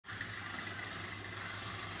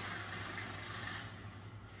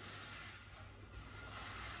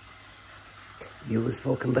Viewers,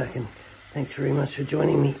 welcome back and thanks very much for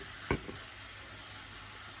joining me.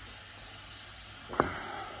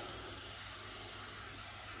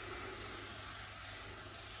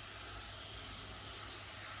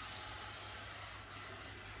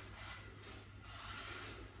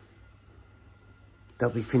 They'll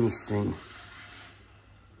be finished soon.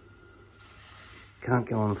 Can't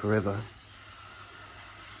go on forever.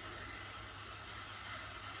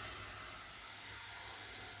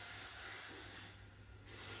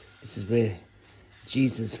 This is where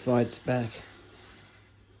Jesus fights back.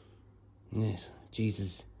 Yes,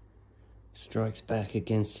 Jesus strikes back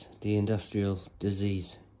against the industrial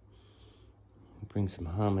disease. Brings some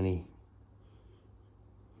harmony.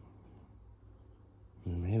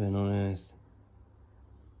 And heaven on earth.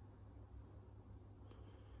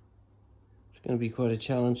 It's going to be quite a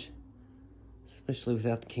challenge, especially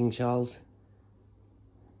without King Charles.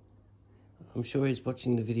 I'm sure he's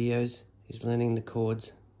watching the videos, he's learning the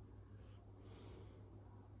chords.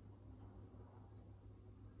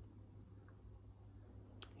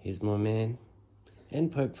 Here's my man,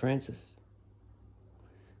 and Pope Francis.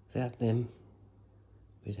 Without them,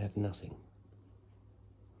 we'd have nothing.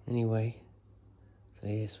 Anyway, so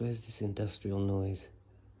yes, where's this industrial noise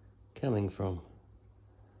coming from?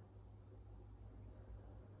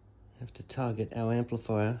 I have to target our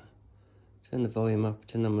amplifier, turn the volume up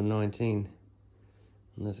to number 19,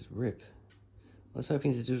 and let it rip. I was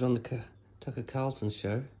hoping to do it on the Tucker Carlson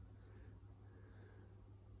show.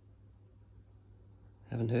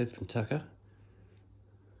 Haven't heard from Tucker.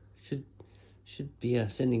 Should be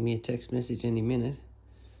sending me a text message any minute.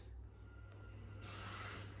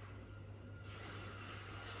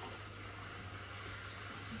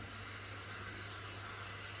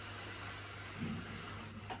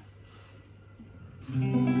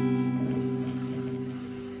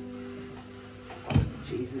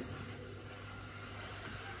 Jesus.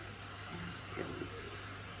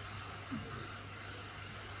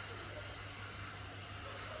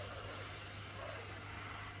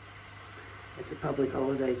 It's a public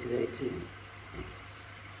holiday today too.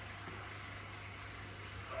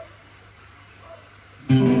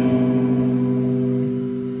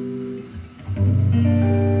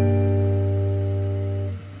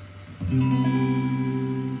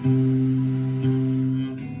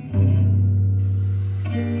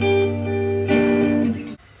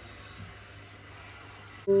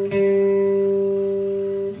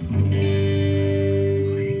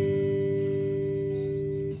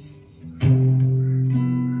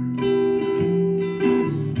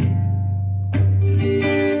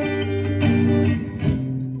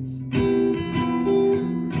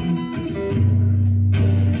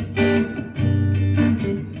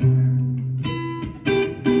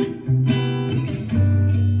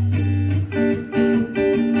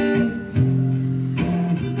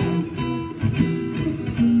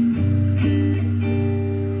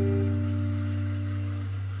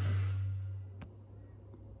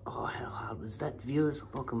 Oh, how hard was that? Viewers,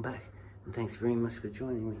 welcome back, and thanks very much for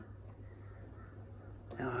joining me.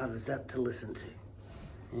 How hard was that to listen to?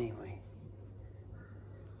 Anyway.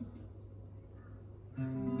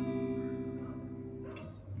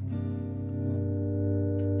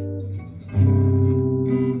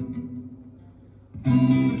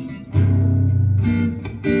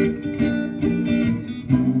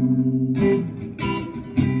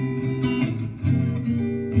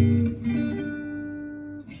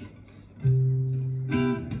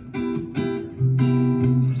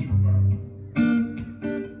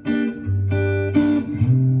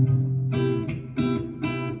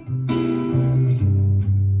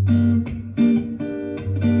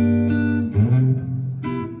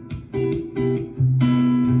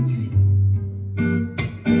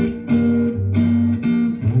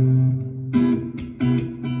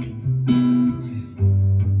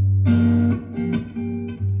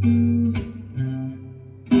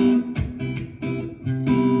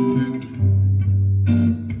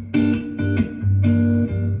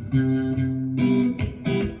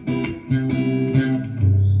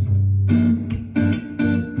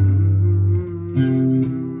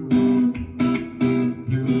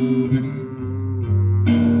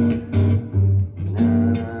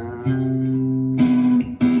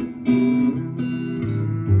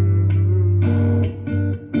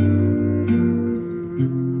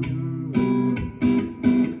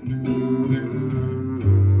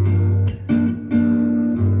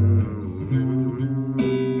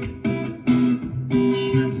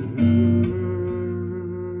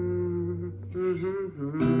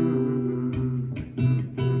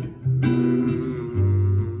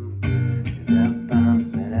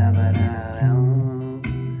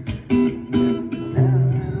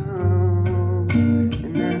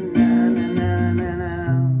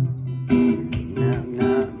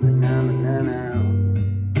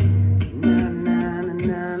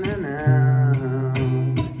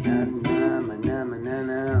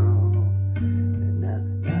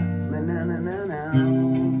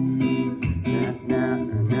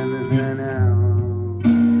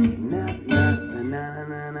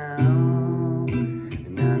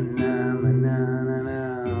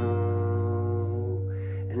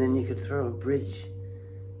 bridge.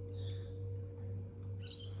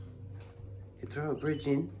 You throw a bridge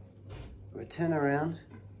in, or a turnaround,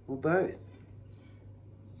 or both.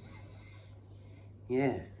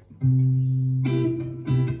 Yes.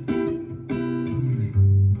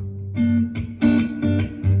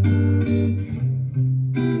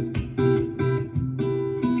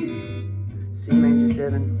 C major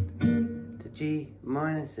 7 to G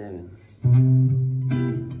minor 7.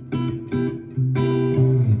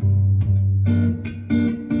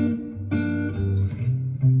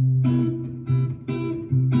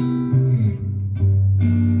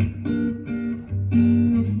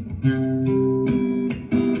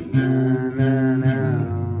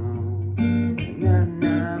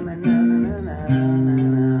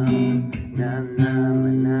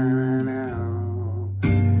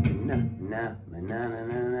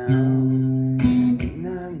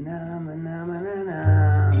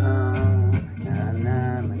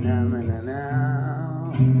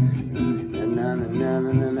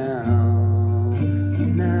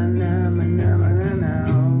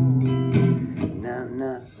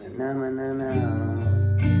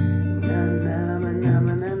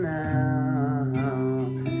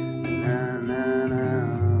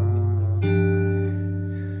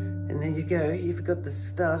 And there you go, you've got the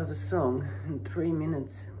start of a song in 3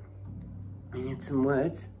 minutes. You need some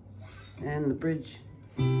words and the bridge,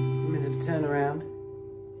 a minute of turnaround.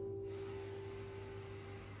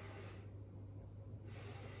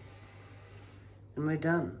 And we're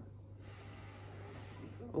done.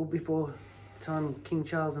 All before the time King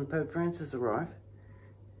Charles and Pope Francis arrive,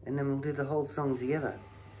 and then we'll do the whole song together.